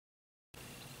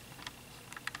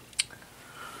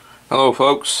Hello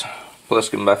folks,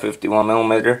 Pliskin by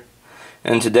 51mm,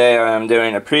 and today I am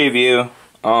doing a preview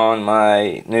on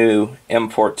my new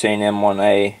M14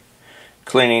 M1A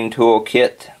cleaning tool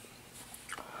kit,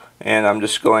 and I'm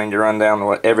just going to run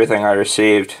down everything I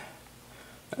received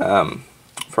from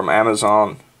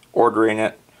Amazon ordering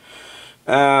it.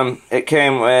 It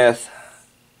came with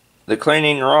the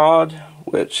cleaning rod,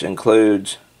 which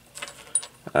includes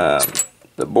the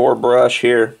bore brush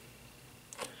here,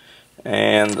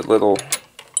 and the little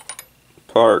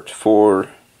part for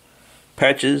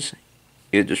patches.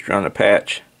 You just run a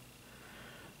patch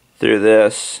through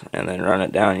this and then run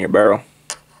it down your barrel.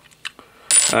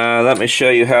 Let me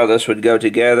show you how this would go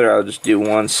together. I'll just do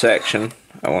one section.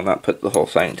 I will not put the whole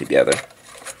thing together.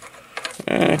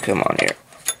 Come on here.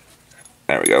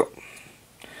 There we go.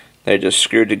 They're just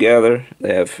screwed together.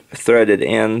 They have threaded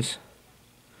ends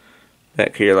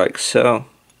back here like so.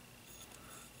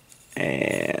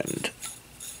 And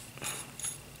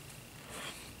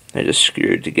they just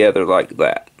screwed together like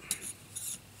that.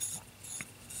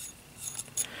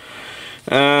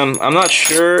 I'm not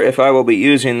sure if I will be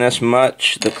using this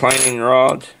much, the cleaning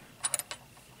rod,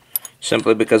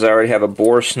 simply because I already have a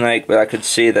bore snake, but I could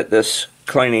see that this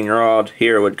cleaning rod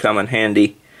here would come in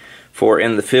handy for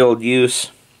in the field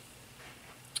use.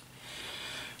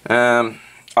 I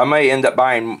may end up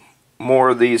buying more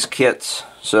of these kits,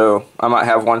 so I might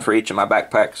have one for each of my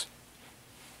backpacks.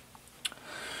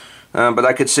 But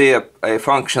I could see a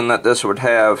function that this would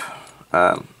have,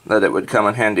 that it would come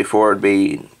in handy for, would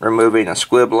be removing a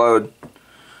squib load.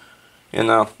 You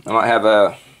know, I might have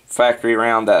a factory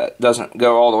round that doesn't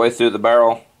go all the way through the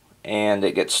barrel and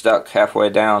it gets stuck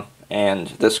halfway down, and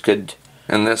this could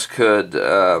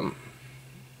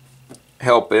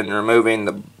help in removing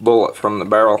the bullet from the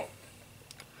barrel.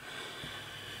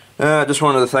 Just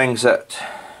one of the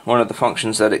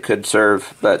functions that it could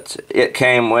serve. But it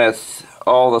came with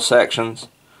all the sections,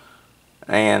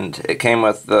 and it came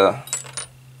with the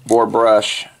bore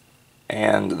brush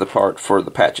and the part for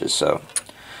the patches, so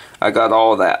I got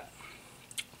all of that.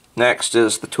 Next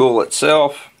is the tool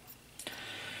itself.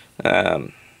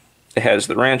 It has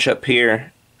the wrench up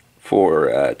here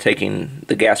for taking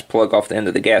the gas plug off the end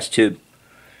of the gas tube,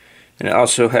 and it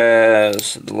also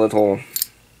has the little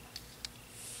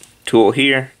tool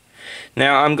here.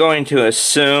 Now I'm going to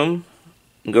assume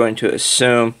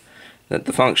that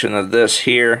the function of this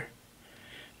here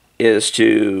is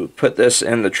to put this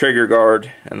in the trigger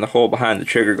guard and the hole behind the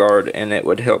trigger guard, and it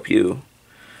would help you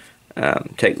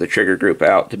take the trigger group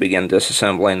out to begin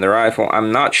disassembling the rifle.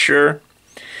 I'm not sure.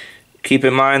 Keep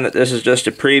in mind that this is just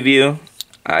a preview.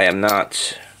 I am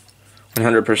not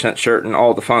 100% certain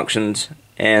all the functions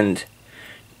and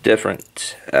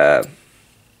different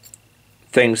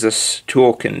things this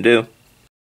tool can do.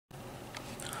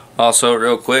 Also,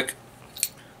 real quick,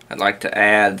 I'd like to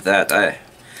add that I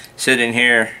sitting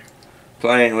here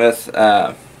playing with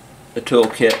the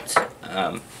toolkit.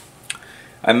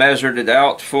 I measured it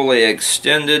out fully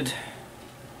extended.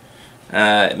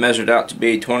 It measured out to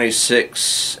be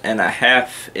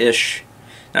 26.5-ish.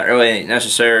 Not really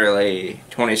necessarily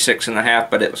 26.5,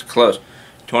 but it was close.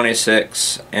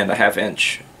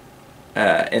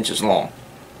 26.5 inches long.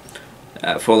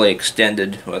 Fully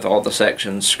extended with all the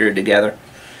sections screwed together.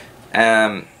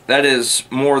 That is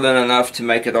more than enough to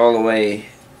make it all the way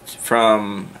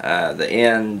from the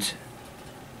end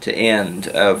to end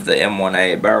of the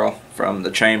M1A barrel, from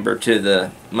the chamber to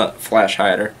the flash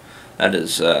hider. That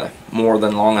is more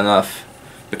than long enough,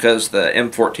 because the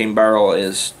M14 barrel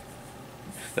is,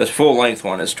 this full length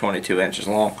one is 22 inches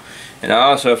long. And I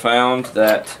also found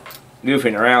that,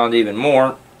 goofing around even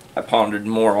more, I pondered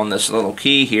more on this little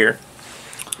key here.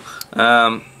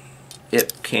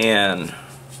 It can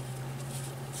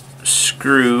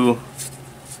screw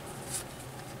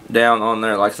down on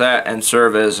there like that and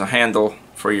serve as a handle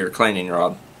for your cleaning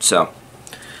rod. So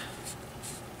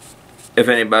if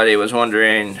anybody was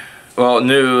wondering, well,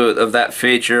 knew of that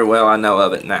feature, well, I know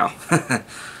of it now.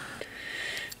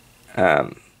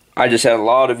 I just had a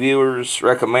lot of viewers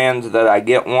recommend that I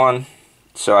get one,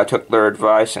 so I took their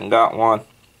advice and got one.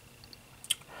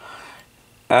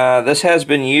 This has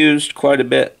been used quite a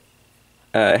bit.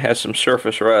 It has some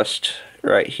surface rust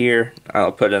right here.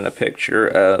 I'll put in a picture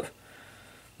of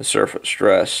the surface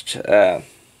rust in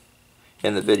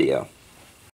the video.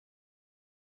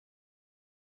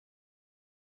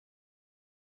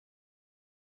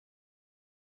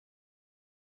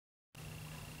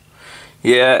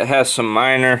 Yeah, it has some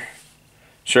minor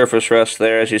surface rust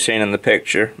there, as you've seen in the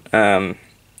picture,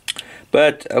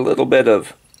 but a little bit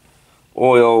of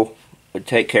oil would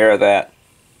take care of that.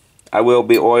 I will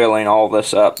be oiling all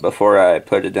this up before I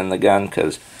put it in the gun,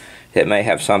 because it may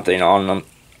have something on them,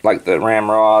 like the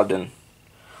ramrod and,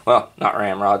 well, not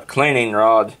ramrod, cleaning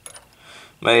rod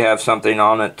may have something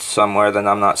on it somewhere that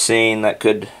I'm not seeing that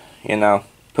could, you know,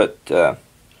 put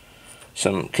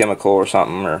some chemical or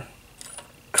something or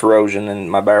corrosion in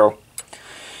my barrel.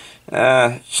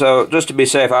 So just to be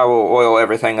safe, I will oil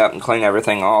everything up and clean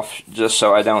everything off, just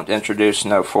so I don't introduce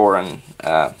no foreign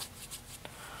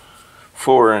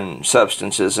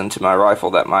substances into my rifle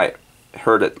that might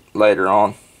hurt it later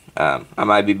on. I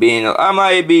might be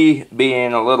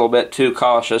being a little bit too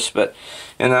cautious, but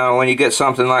you know, when you get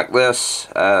something like this,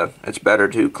 it's better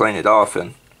to clean it off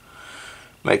and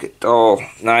make it all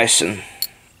nice and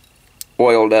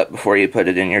oiled up before you put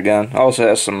it in your gun. Also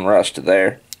has some rust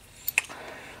there.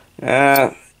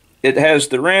 It has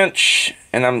the wrench,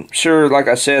 and I'm sure, like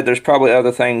I said, there's probably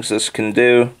other things this can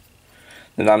do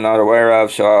that I'm not aware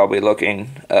of, so I'll be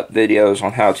looking up videos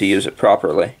on how to use it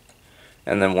properly.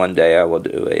 And then one day I will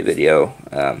do a video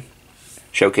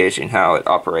showcasing how it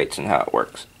operates and how it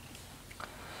works.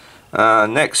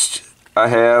 Next I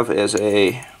have is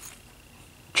a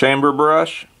chamber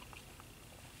brush.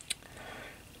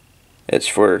 It's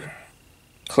for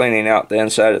cleaning out the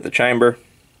inside of the chamber.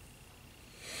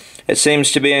 It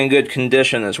seems to be in good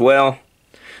condition as well,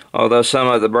 although some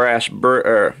of the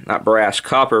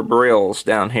copper brills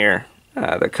down here,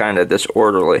 they're kind of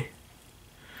disorderly,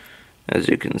 as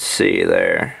you can see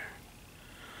there.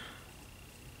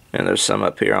 And there's some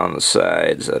up here on the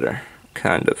sides that are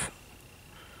kind of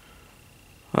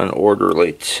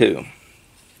unorderly too.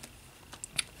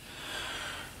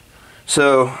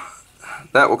 So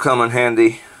that will come in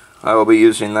handy. I will be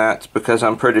using that because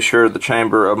I'm pretty sure the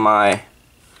chamber of my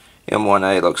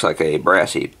M1A looks like a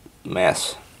brassy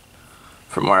mess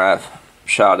from where I've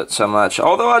shot it so much.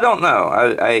 Although I don't know.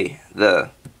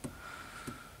 The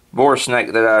bore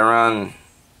snake that I run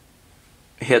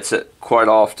hits it quite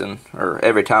often, or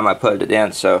every time I put it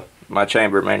in, so my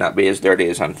chamber may not be as dirty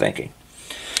as I'm thinking.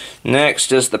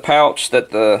 Next is the pouch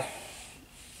that the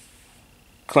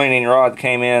cleaning rod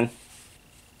came in.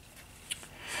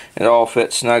 It all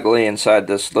fits snugly inside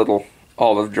this little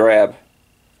olive drab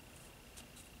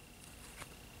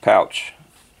pouch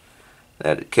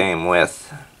that it came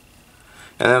with.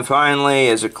 And then finally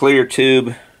is a clear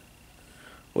tube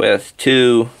with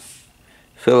two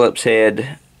Phillips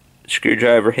head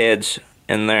screwdriver heads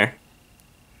in there.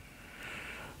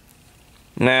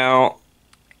 Now,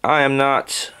 I am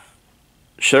not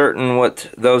certain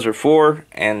what those are for,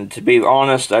 and to be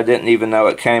honest, I didn't even know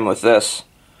it came with this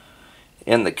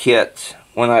in the kit.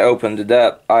 When I opened it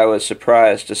up, I was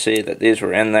surprised to see that these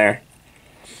were in there,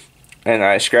 and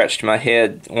I scratched my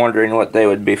head wondering what they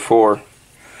would be for.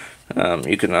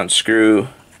 You can unscrew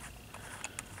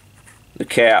the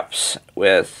caps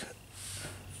with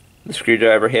the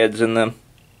screwdriver heads in them.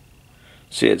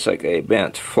 See, it's like a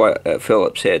bent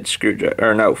Phillips head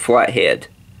screwdriver, or no, flathead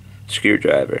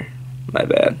screwdriver. My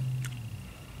bad.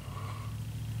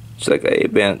 It's like a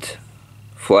bent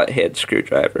flathead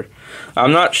screwdriver.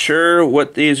 I'm not sure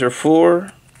what these are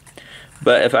for,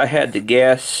 but if I had to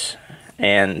guess,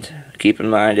 and keep in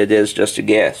mind it is just a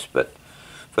guess, but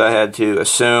if I had to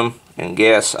assume and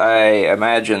guess, I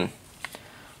imagine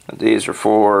that these are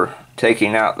for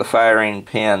taking out the firing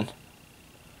pin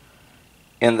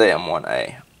in the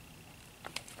M1A.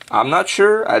 I'm not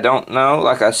sure. I don't know.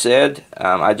 Like I said,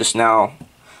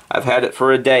 I've had it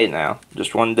for a day now.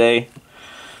 Just one day.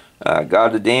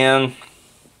 Got it in.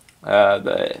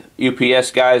 The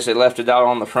UPS guys, they left it out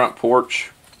on the front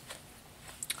porch.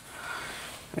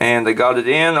 And they got it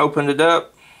in, opened it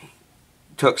up,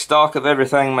 took stock of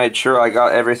everything, made sure I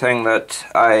got everything that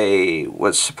I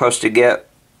was supposed to get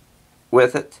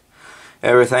with it.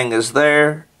 Everything is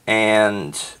there,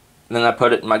 and then I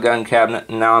put it in my gun cabinet,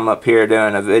 and now I'm up here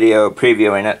doing a video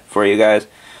previewing it for you guys.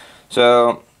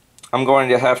 So I'm going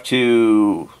to have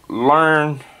to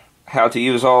learn how to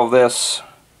use all of this,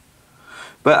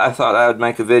 but I thought I would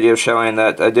make a video showing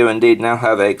that I do indeed now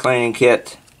have a cleaning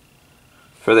kit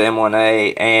for the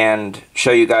M1A and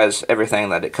show you guys everything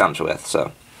that it comes with.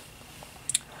 So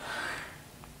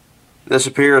this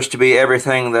appears to be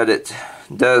everything that it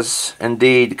does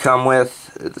indeed come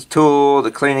with: the tool,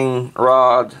 the cleaning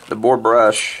rod, the bore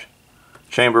brush,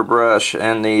 chamber brush,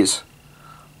 and these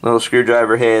little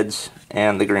screwdriver heads,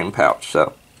 and the green pouch.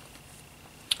 So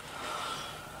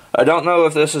I don't know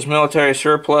if this is military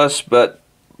surplus, but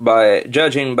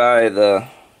judging by the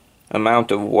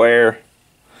amount of wear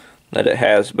that it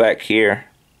has back here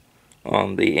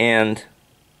on the end,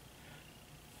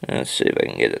 let's see if I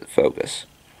can get it to focus.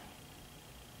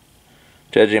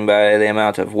 Judging by the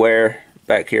amount of wear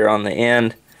back here on the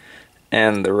end,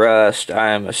 and the rust.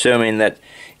 I'm assuming that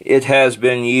it has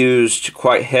been used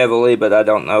quite heavily, but I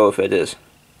don't know if it is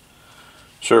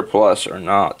surplus or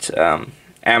not.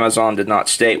 Amazon did not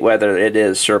state whether it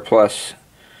is surplus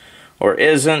or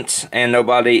isn't, and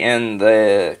nobody in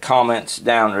the comments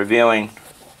down reviewing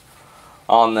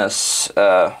on this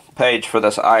page for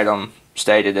this item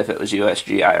stated if it was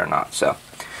USGI or not. So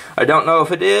I don't know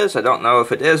if it is, I don't know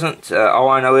if it isn't. All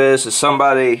I know is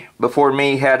somebody before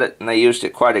me had it and they used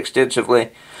it quite extensively,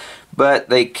 but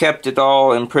they kept it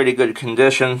all in pretty good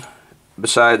condition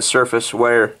besides surface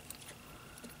wear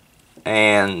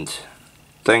and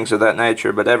things of that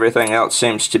nature, but everything else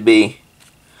seems to be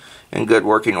in good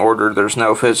working order. There's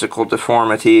no physical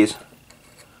deformities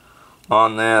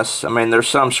on this. I mean, there's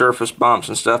some surface bumps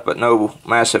and stuff, but no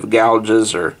massive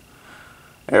gouges or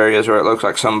areas where it looks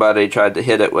like somebody tried to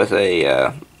hit it with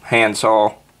a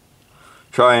handsaw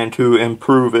trying to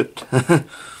improve it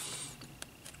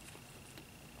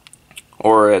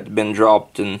or it had been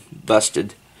dropped and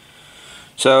busted.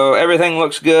 So everything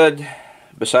looks good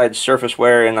besides surface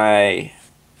wear, and I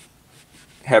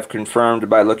have confirmed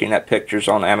by looking at pictures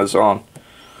on Amazon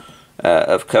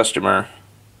of customer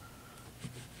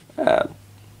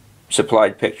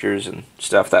supplied pictures and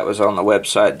stuff that was on the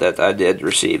website that I did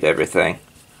receive everything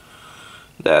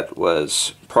that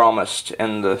was promised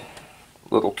in the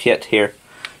little kit here.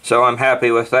 So I'm happy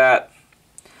with that.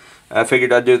 I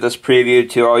figured I'd do this preview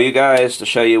to all you guys to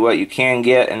show you what you can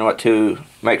get and what to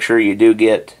make sure you do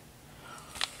get.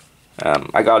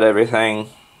 I got everything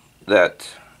that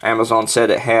Amazon said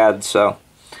it had, so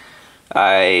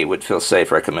I would feel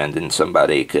safe recommending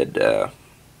somebody could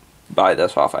buy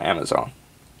this off of Amazon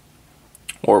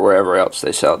or wherever else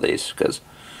they sell these, because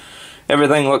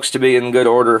everything looks to be in good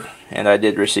order, and I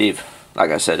did receive,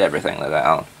 like I said, everything that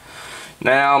I own.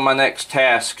 Now my next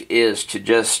task is to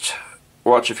just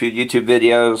watch a few YouTube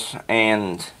videos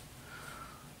and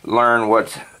learn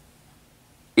what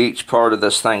each part of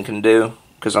this thing can do,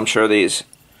 because I'm sure these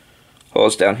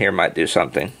holes down here might do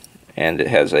something, and it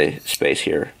has a space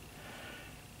here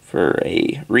for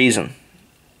a reason.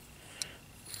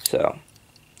 So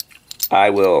I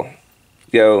will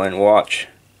go and watch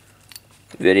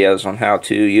videos on how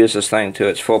to use this thing to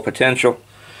its full potential,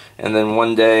 and then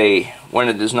one day when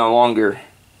it is no longer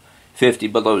 50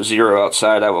 below zero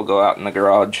outside, I will go out in the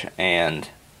garage and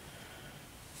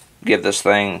give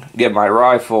my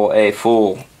rifle a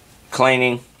full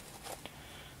cleaning,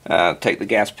 take the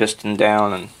gas piston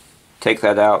down and take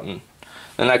that out, and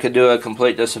then I could do a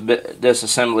complete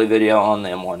disassembly video on the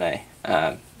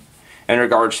M1A in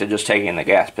regards to just taking the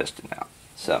gas piston out.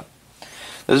 So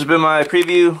this has been my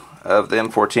preview of the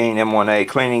M14 M1A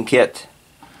cleaning kit.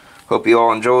 Hope you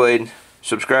all enjoyed.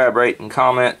 Subscribe, rate, and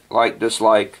comment, like,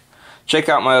 dislike. Check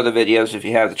out my other videos if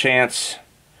you have the chance,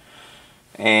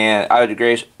 and I would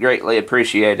greatly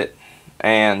appreciate it.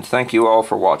 And thank you all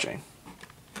for watching.